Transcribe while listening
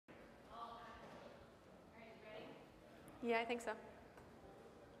Yeah, I think so.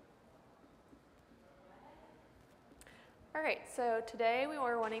 All right, so today we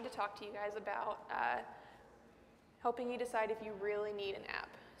were wanting to talk to you guys about helping you decide if you really need an app.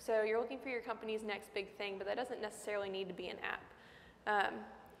 So you're looking for your company's next big thing, but that doesn't necessarily need to be an app.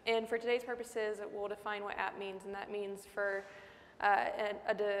 And for today's purposes, we'll define what app means, and that means for an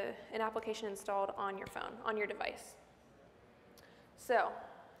application installed on your phone, on your device. So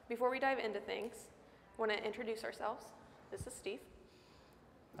before we dive into things, I want to introduce ourselves. This is Steve.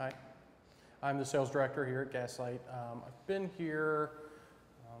 Hi, I'm the sales director here at Gaslight. I've been here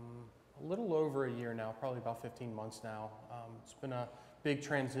a little over a year now, probably about 15 months now. It's been a big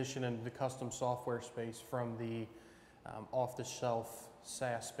transition into the custom software space from the off-the-shelf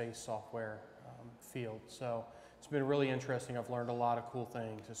SaaS-based software field. So it's been really interesting. I've learned a lot of cool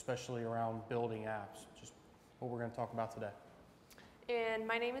things, especially around building apps, which is what we're going to talk about today. And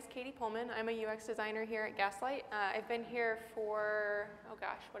my name is Katie Pohlman. I'm a UX designer here at Gaslight. I've been here for, oh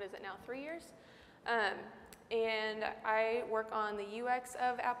gosh, what is it now, 3 years? And I work on the UX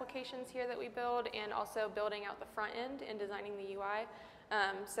of applications here that we build and also building out the front end and designing the UI.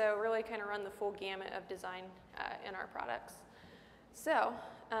 So really kind of run the full gamut of design in our products. So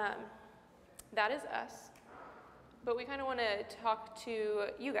that is us. But we kind of want to talk to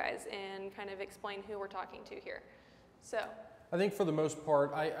you guys and kind of explain who we're talking to here. So I think for the most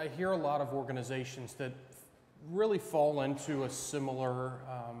part, I hear a lot of organizations that really fall into a similar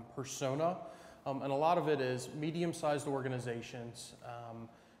persona. And a lot of it is medium-sized organizations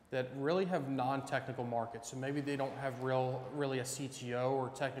that really have non-technical markets. So maybe they don't have really a CTO or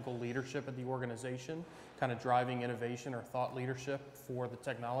technical leadership at the organization, kind of driving innovation or thought leadership for the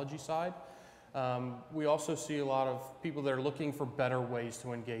technology side. We also see a lot of people that are looking for better ways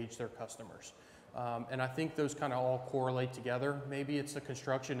to engage their customers. And I think those kind of all correlate together. Maybe it's the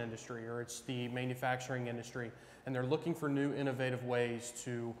construction industry or it's the manufacturing industry, and they're looking for new innovative ways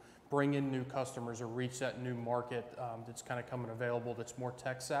to bring in new customers or reach that new market that's kind of coming available that's more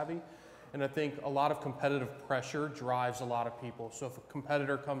tech savvy. And I think a lot of competitive pressure drives a lot of people. So if a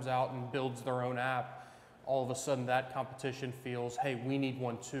competitor comes out and builds their own app, all of a sudden that competition feels, hey, we need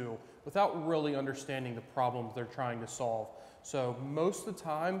one too, without really understanding the problems they're trying to solve. So most of the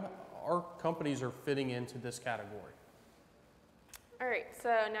time, our companies are fitting into this category. all right, so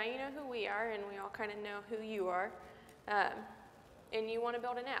now you know who we are and we all kind of know who you are. And you want to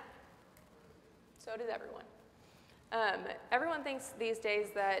build an app. So does everyone. Everyone thinks these days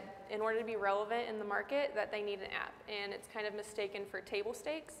that in order to be relevant in the market that they need an app, and it's kind of mistaken for table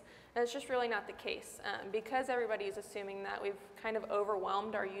stakes, and it's just really not the case. Because everybody is assuming that we've kind of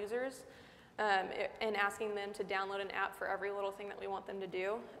overwhelmed our users and asking them to download an app for every little thing that we want them to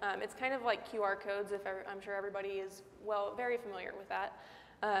do. It's kind of like QR codes, I'm sure everybody is very familiar with that.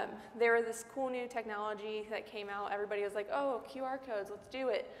 There was this cool new technology that came out. Everybody was like, oh, QR codes, let's do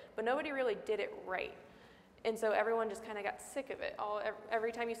it. But nobody really did it right. And so everyone just kind of got sick of it.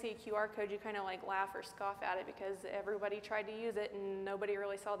 Every time you see a QR code, you kind of like laugh or scoff at it because everybody tried to use it and nobody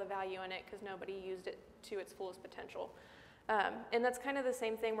really saw the value in it because nobody used it to its fullest potential. And that's kind of the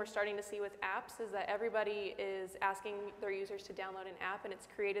same thing we're starting to see with apps, is that everybody is asking their users to download an app, and it's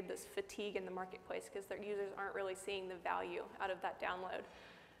created this fatigue in the marketplace because their users aren't really seeing the value out of that download.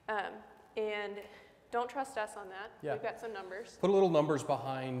 And don't trust us on that. Yeah. We've got some numbers. Put a little numbers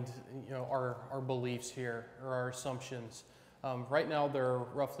behind our beliefs here, or our assumptions. Right now there are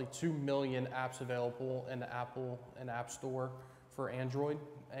roughly 2 million apps available in the Apple and App Store for Android,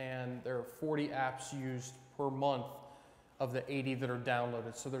 and there are 40 apps used per month of the 80 that are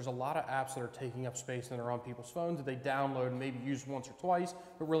downloaded. So there's a lot of apps that are taking up space and they're on people's phones that they download and maybe use once or twice,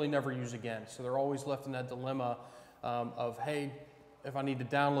 but really never use again. So they're always left in that dilemma of, hey, if I need to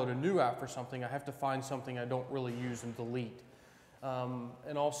download a new app for something, I have to find something I don't really use and delete.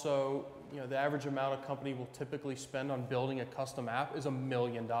 And also, the average amount a company will typically spend on building a custom app is $1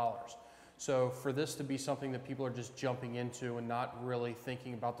 million. So for this to be something that people are just jumping into and not really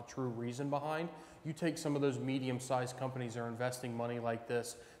thinking about the true reason behind, you take some of those medium-sized companies that are investing money like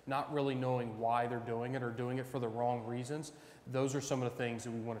this, not really knowing why they're doing it or doing it for the wrong reasons. Those are some of the things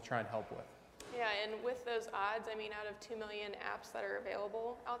that we want to try and help with. Yeah, and with those odds, I mean, out of 2 million apps that are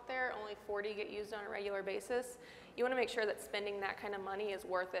available out there, only 40 get used on a regular basis. You want to make sure that spending that kind of money is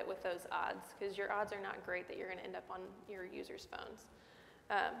worth it with those odds, because your odds are not great that you're going to end up on your users' phones.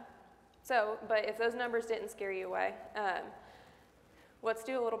 But if those numbers didn't scare you away, let's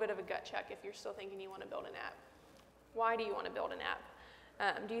do a little bit of a gut check if you're still thinking you want to build an app. Why do you want to build an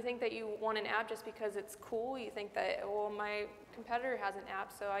app? Do you think that you want an app just because it's cool? You think that, well, my competitor has an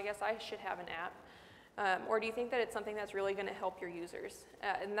app, so I guess I should have an app. Or do you think that it's something that's really going to help your users?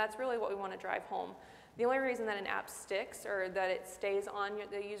 And that's really what we want to drive home. The only reason that an app sticks or that it stays on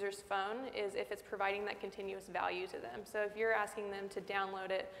the user's phone is if it's providing that continuous value to them. So if you're asking them to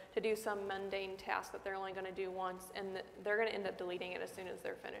download it to do some mundane task that they're only going to do once, and they're going to end up deleting it as soon as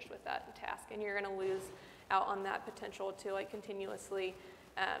they're finished with that task, and you're going to lose out on that potential to like continuously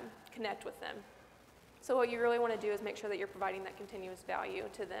connect with them. So what you really want to do is make sure that you're providing that continuous value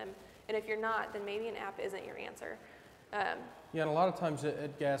to them. And if you're not, then maybe an app isn't your answer. Yeah, and a lot of times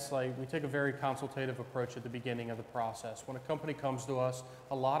at Gaslight, we take a very consultative approach at the beginning of the process. When a company comes to us,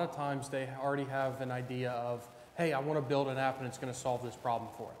 a lot of times they already have an idea of, hey, I want to build an app and it's going to solve this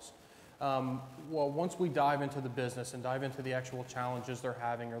problem for us. Well, once we dive into the business and dive into the actual challenges they're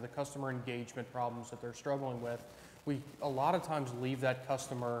having or the customer engagement problems that they're struggling with, we a lot of times leave that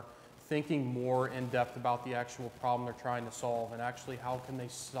customer thinking more in depth about the actual problem they're trying to solve and actually how can they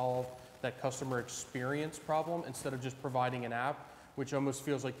solve that customer experience problem instead of just providing an app, which almost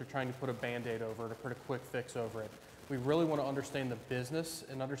feels like they're trying to put a Band-Aid over it or put a quick fix over it. We really want to understand the business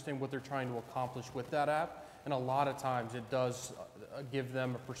and understand what they're trying to accomplish with that app. And a lot of times it does give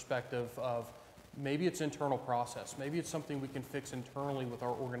them a perspective of maybe it's internal process, maybe it's something we can fix internally with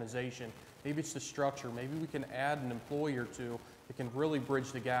our organization, maybe it's the structure, maybe we can add an employee or two that can really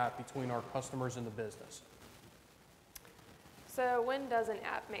bridge the gap between our customers and the business. So when does an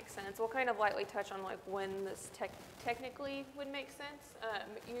app make sense? We'll kind of lightly touch on like when this technically would make sense.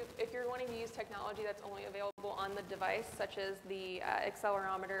 If you're wanting to use technology that's only available on the device, such as the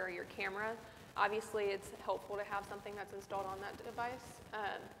accelerometer or your camera, obviously it's helpful to have something that's installed on that device.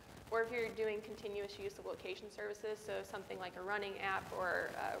 Or if you're doing continuous use of location services, so something like a running app or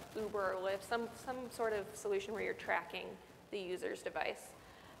Uber or Lyft, some sort of solution where you're tracking the user's device.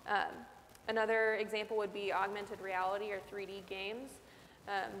 Another example would be augmented reality or 3D games.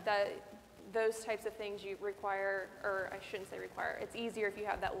 Those types of things you require, or I shouldn't say require, it's easier if you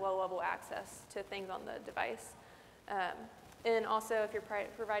have that low-level access to things on the device. And also if you're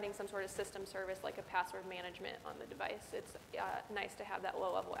providing some sort of system service like a password management on the device, it's nice to have that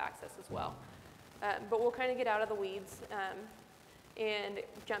low-level access as well. But we'll kind of get out of the weeds and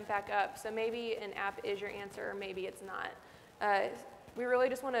jump back up. So maybe an app is your answer, or maybe it's not. We really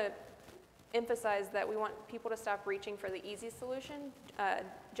just want to emphasize that we want people to stop reaching for the easy solution.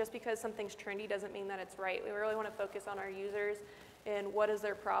 Just because something's trendy doesn't mean that it's right. We really want to focus on our users and what is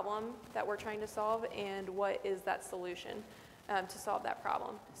their problem that we're trying to solve and what is that solution to solve that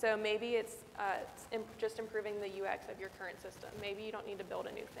problem. So maybe it's just improving the UX of your current system. Maybe you don't need to build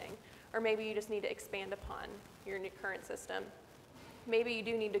a new thing, or maybe you just need to expand upon your new current system. Maybe you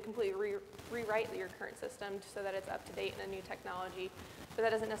do need to completely rewrite your current system so that it's up to date in a new technology, but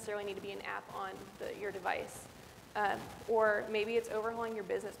that doesn't necessarily need to be an app on your device. Or maybe it's overhauling your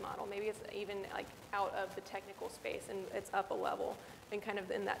business model. Maybe it's even like out of the technical space and it's up a level and kind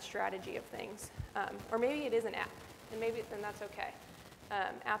of in that strategy of things. Or maybe it is an app, and that's okay.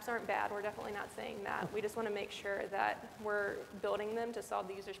 Apps aren't bad. We're definitely not saying that. We just want to make sure that we're building them to solve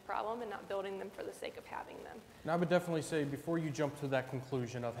the user's problem and not building them for the sake of having them. And I would definitely say before you jump to that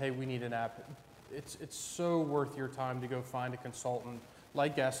conclusion of, hey, we need an app, it's so worth your time to go find a consultant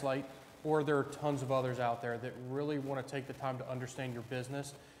like Gaslight, or there are tons of others out there that really want to take the time to understand your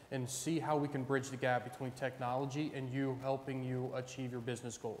business and see how we can bridge the gap between technology and you helping you achieve your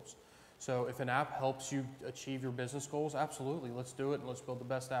business goals. So if an app helps you achieve your business goals, absolutely, let's do it and let's build the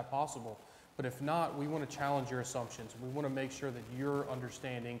best app possible. But if not, we want to challenge your assumptions. We want to make sure that you're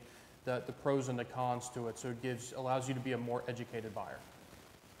understanding the pros and the cons to it, so it allows you to be a more educated buyer.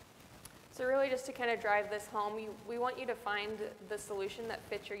 So really just to kind of drive this home, we want you to find the solution that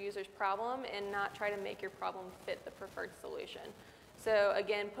fits your user's problem and not try to make your problem fit the preferred solution. So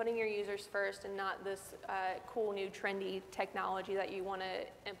again, putting your users first and not this cool new trendy technology that you want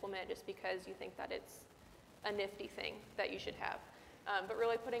to implement just because you think that it's a nifty thing that you should have. But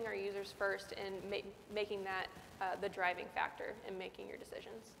really putting our users first and making that the driving factor in making your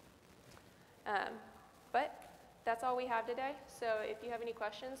decisions. But that's all we have today. So if you have any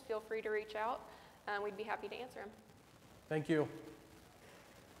questions, feel free to reach out. We'd be happy to answer them. Thank you.